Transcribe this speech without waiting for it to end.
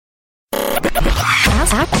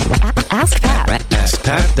AskPat.com.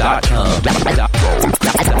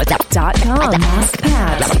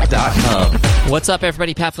 AskPat.com. What's up,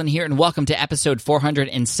 everybody? Pat Flynn here, and welcome to episode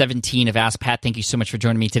 417 of Ask Pat. Thank you so much for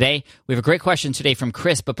joining me today. We have a great question today from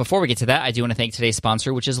Chris, but before we get to that, I do want to thank today's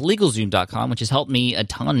sponsor, which is LegalZoom.com, which has helped me a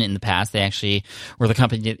ton in the past. They actually were the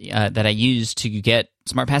company that I used to get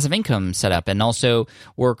Smart Passive Income set up, and also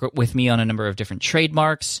work with me on a number of different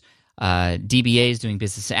trademarks, DBAs, doing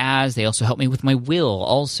business as. They also help me with my will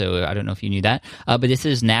also. I don't know if you knew that, but this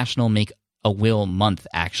is National Make a Will Month,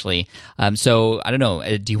 actually. So I don't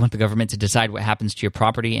know, do you want the government to decide what happens to your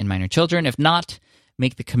property and minor children? If not,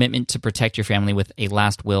 make the commitment to protect your family with a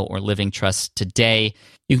last will or living trust today.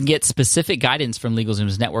 You can get specific guidance from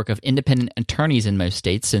LegalZoom's network of independent attorneys in most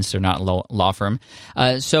states, since they're not a law firm.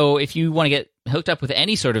 So if you want to get hooked up with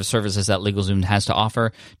any sort of services that LegalZoom has to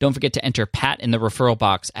offer, don't forget to enter Pat in the referral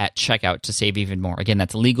box at checkout to save even more. Again,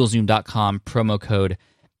 that's LegalZoom.com, promo code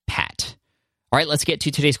PAT. All right, let's get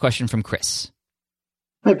to today's question from Chris.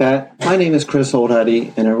 Hi, Pat. My name is Chris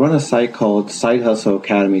Oldhuddy, and I run a site called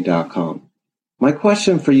SideHustleAcademy.com. My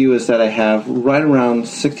question for you is that I have right around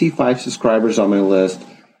 65 subscribers on my list,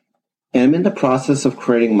 and I'm in the process of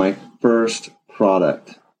creating my first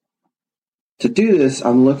product. To do this,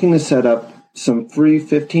 I'm looking to set up some free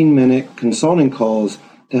 15-minute consulting calls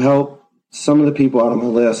to help some of the people out on my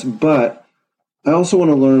list, but I also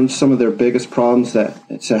want to learn some of their biggest problems to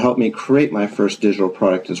help me create my first digital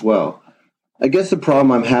product as well. I guess the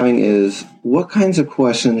problem I'm having is, what kinds of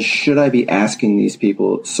questions should I be asking these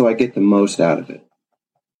people so I get the most out of it?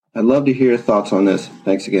 I'd love to hear your thoughts on this.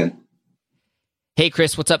 Thanks again. Hey,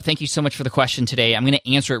 Chris, what's up? Thank you so much for the question today. I'm going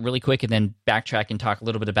to answer it really quick and then backtrack and talk a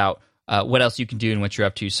little bit about what else you can do and what you're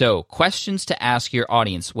up to. So, questions to ask your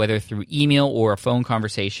audience, whether through email or a phone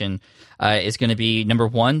conversation, is going to be number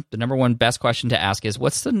one. The number one best question to ask is,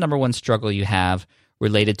 what's the number one struggle you have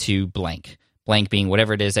related to blank? Blank being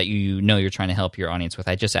whatever it is that you know you're trying to help your audience with.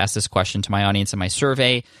 I just asked this question to my audience in my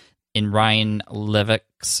survey in Ryan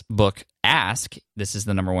Levick's book, Ask. This is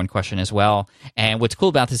the number one question as well. And what's cool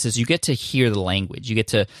about this is you get to hear the language. You get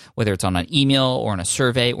to, whether it's on an email or on a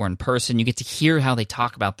survey or in person, you get to hear how they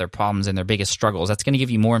talk about their problems and their biggest struggles. That's going to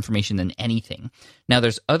give you more information than anything. Now,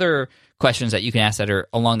 there's other questions that you can ask that are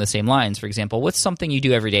along the same lines. For example, what's something you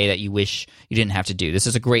do every day that you wish you didn't have to do? This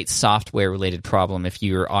is a great software-related problem if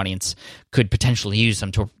your audience could potentially use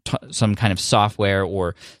some kind of software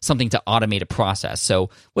or something to automate a process.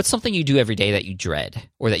 So what's something you do every day that you dread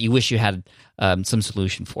or that you wish you had some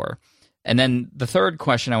solution for? And then the third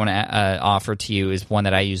question I want to offer to you is one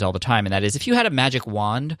that I use all the time, and that is, if you had a magic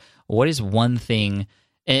wand, what is one thing,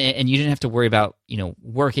 and you didn't have to worry about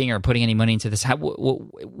working or putting any money into this,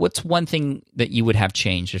 what's one thing that you would have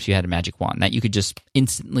changed if you had a magic wand that you could just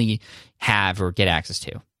instantly have or get access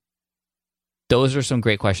to? Those are some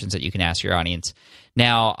great questions that you can ask your audience.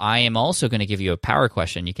 Now, I am also going to give you a power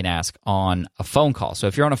question you can ask on a phone call. So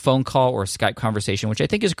if you're on a phone call or a Skype conversation, which I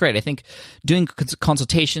think is great, I think doing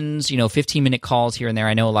consultations, 15-minute calls here and there,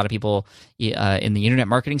 I know a lot of people in the internet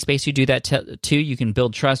marketing space who do that too. You can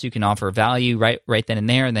build trust, you can offer value right then and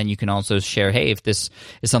there, and then you can also share, hey, if this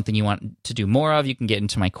is something you want to do more of, you can get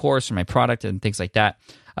into my course or my product and things like that.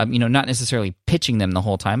 Not necessarily pitching them the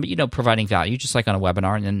whole time, but, providing value, just like on a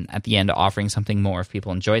webinar, and then at the end offering something more if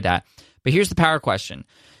people enjoy that. But here's the power question.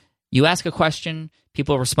 You ask a question,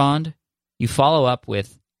 people respond, you follow up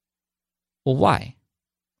with, well, why?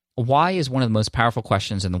 Why is one of the most powerful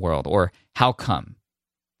questions in the world, or how come?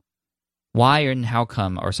 Why and how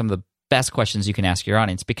come are some of the best questions you can ask your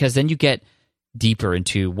audience, because then you get deeper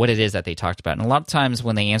into what it is that they talked about. And a lot of times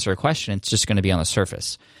when they answer a question, it's just going to be on the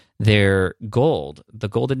surface. They're gold, the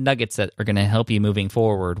golden nuggets that are going to help you moving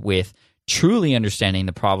forward with truly understanding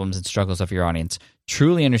the problems and struggles of your audience,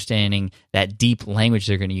 truly understanding that deep language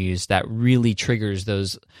they're going to use that really triggers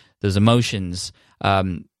those emotions.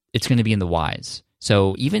 It's going to be in the whys.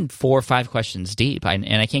 So even 4 or 5 questions deep, and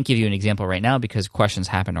I can't give you an example right now because questions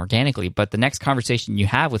happen organically, but the next conversation you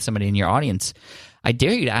have with somebody in your audience, I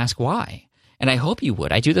dare you to ask why. And I hope you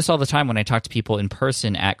would. I do this all the time when I talk to people in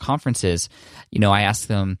person at conferences. I ask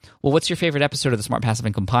them, well, what's your favorite episode of the Smart Passive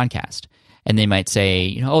Income podcast? And they might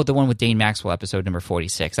say, the one with Dane Maxwell, episode number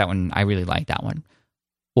 46. That one, I really like that one.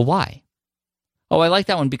 Well, why? Oh, I like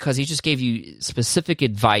that one because he just gave you specific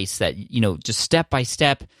advice that, just step by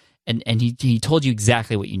step, and he told you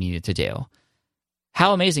exactly what you needed to do.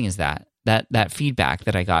 How amazing is that feedback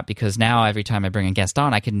that I got? Because now every time I bring a guest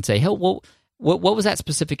on, I can say, hey, well, what was that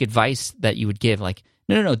specific advice that you would give? Like,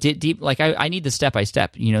 no, deep. Like, I need the step by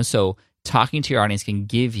step. So talking to your audience can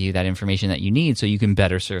give you that information that you need so you can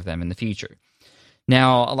better serve them in the future.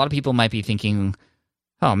 Now, a lot of people might be thinking,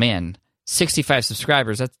 oh man, 65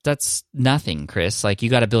 subscribers, that's nothing, Chris. Like, you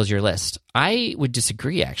got to build your list. I would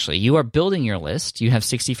disagree, actually. You are building your list. You have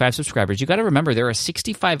 65 subscribers. You got to remember there are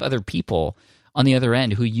 65 other people on the other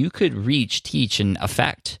end who you could reach, teach, and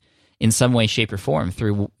affect in some way, shape, or form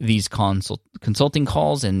through these consulting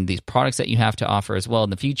calls and these products that you have to offer as well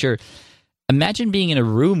in the future. Imagine being in a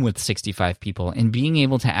room with 65 people and being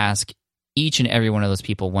able to ask each and every one of those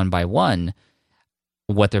people one by one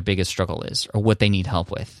what their biggest struggle is or what they need help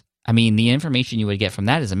with. I mean, the information you would get from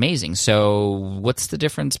that is amazing. So what's the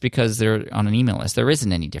difference because they're on an email list? There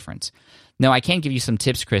isn't any difference. Now, I can give you some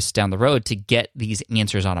tips, Chris, down the road to get these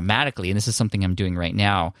answers automatically, and this is something I'm doing right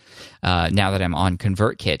now, now that I'm on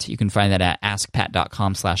ConvertKit. You can find that at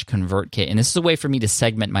askpat.com/ConvertKit, and this is a way for me to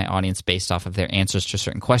segment my audience based off of their answers to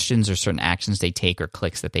certain questions or certain actions they take or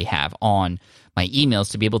clicks that they have on my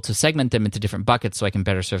emails to be able to segment them into different buckets so I can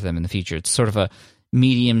better serve them in the future. It's sort of a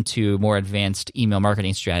medium to more advanced email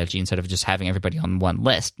marketing strategy instead of just having everybody on one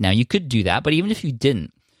list. Now, you could do that, but even if you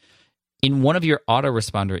didn't, in one of your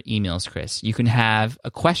autoresponder emails, Chris, you can have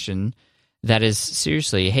a question that is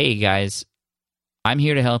seriously, hey guys, I'm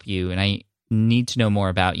here to help you and I need to know more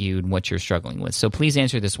about you and what you're struggling with. So please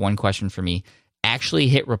answer this one question for me. Actually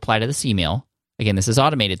hit reply to this email. Again, this is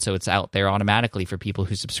automated, so it's out there automatically for people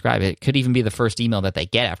who subscribe. It could even be the first email that they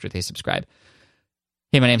get after they subscribe.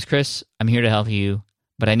 Hey, my name's Chris. I'm here to help you,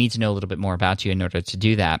 but I need to know a little bit more about you in order to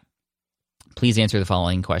do that. Please answer the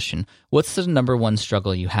following question. What's the number one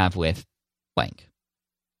struggle you have with blank?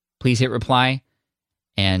 Please hit reply,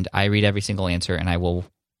 and I read every single answer, and I will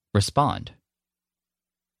respond.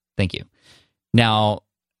 Thank you. Now,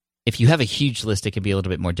 if you have a huge list, it can be a little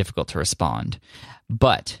bit more difficult to respond.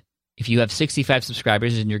 But if you have 65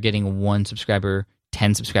 subscribers and you're getting 1 subscriber,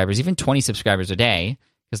 10 subscribers, even 20 subscribers a day,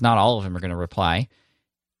 because not all of them are going to reply,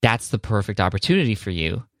 that's the perfect opportunity for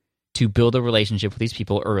you to build a relationship with these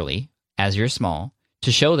people early as you're small,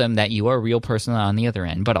 to show them that you are a real person on the other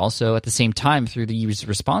end, but also at the same time through these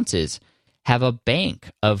responses, have a bank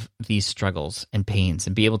of these struggles and pains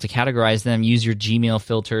and be able to categorize them, use your Gmail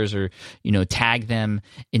filters or, tag them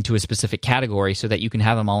into a specific category so that you can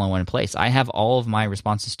have them all in one place. I have all of my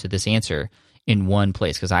responses to this answer in one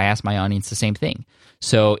place because I ask my audience the same thing.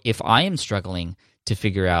 So if I am struggling to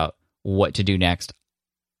figure out what to do next,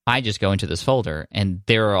 I just go into this folder, and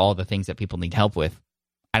there are all the things that people need help with.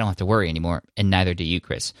 I don't have to worry anymore, and neither do you,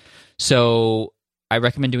 Chris. So I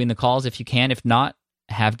recommend doing the calls if you can. If not,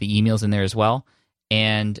 have the emails in there as well,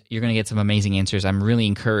 and you're going to get some amazing answers. I'm really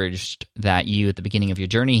encouraged that you, at the beginning of your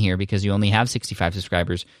journey here, because you only have 65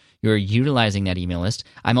 subscribers, you're utilizing that email list.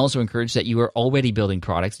 I'm also encouraged that you are already building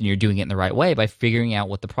products, and you're doing it in the right way by figuring out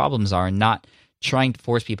what the problems are and not trying to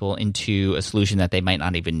force people into a solution that they might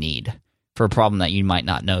not even need for a problem that you might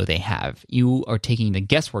not know they have. You are taking the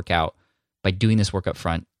guesswork out by doing this work up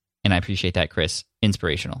front, and I appreciate that, Chris.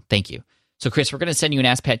 Inspirational. Thank you. So, Chris, we're going to send you an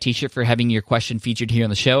Ask Pat t-shirt for having your question featured here on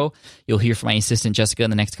the show. You'll hear from my assistant, Jessica, in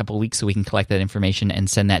the next couple of weeks so we can collect that information and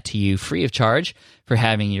send that to you free of charge for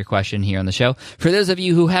having your question here on the show. For those of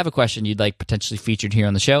you who have a question you'd like potentially featured here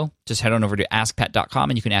on the show, just head on over to askpat.com,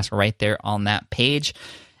 and you can ask right there on that page.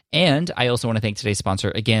 And I also want to thank today's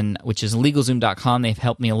sponsor, again, which is LegalZoom.com. They've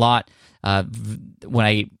helped me a lot. When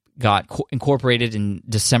I got incorporated in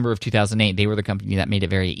December of 2008, they were the company that made it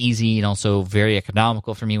very easy and also very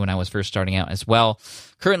economical for me when I was first starting out as well.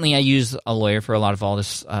 Currently, I use a lawyer for a lot of all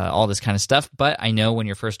this kind of stuff, but I know when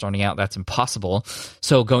you're first starting out, that's impossible.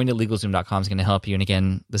 So going to LegalZoom.com is going to help you. And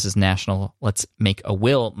again, this is National Let's Make a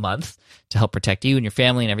Will Month to help protect you and your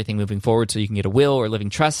family and everything moving forward so you can get a will or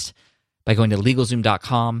living trust by going to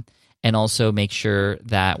LegalZoom.com. And also make sure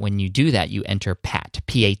that when you do that, you enter PAT,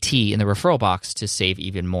 P-A-T, in the referral box to save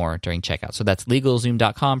even more during checkout. So that's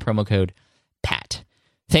LegalZoom.com, promo code PAT.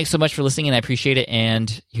 Thanks so much for listening, and I appreciate it.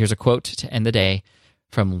 And here's a quote to end the day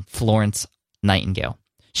from Florence Nightingale.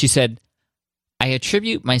 She said, "I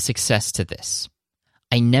attribute my success to this.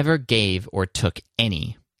 I never gave or took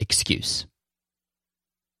any excuse."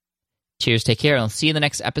 Cheers, take care, and I'll see you in the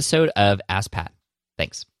next episode of Ask Pat.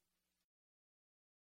 Thanks.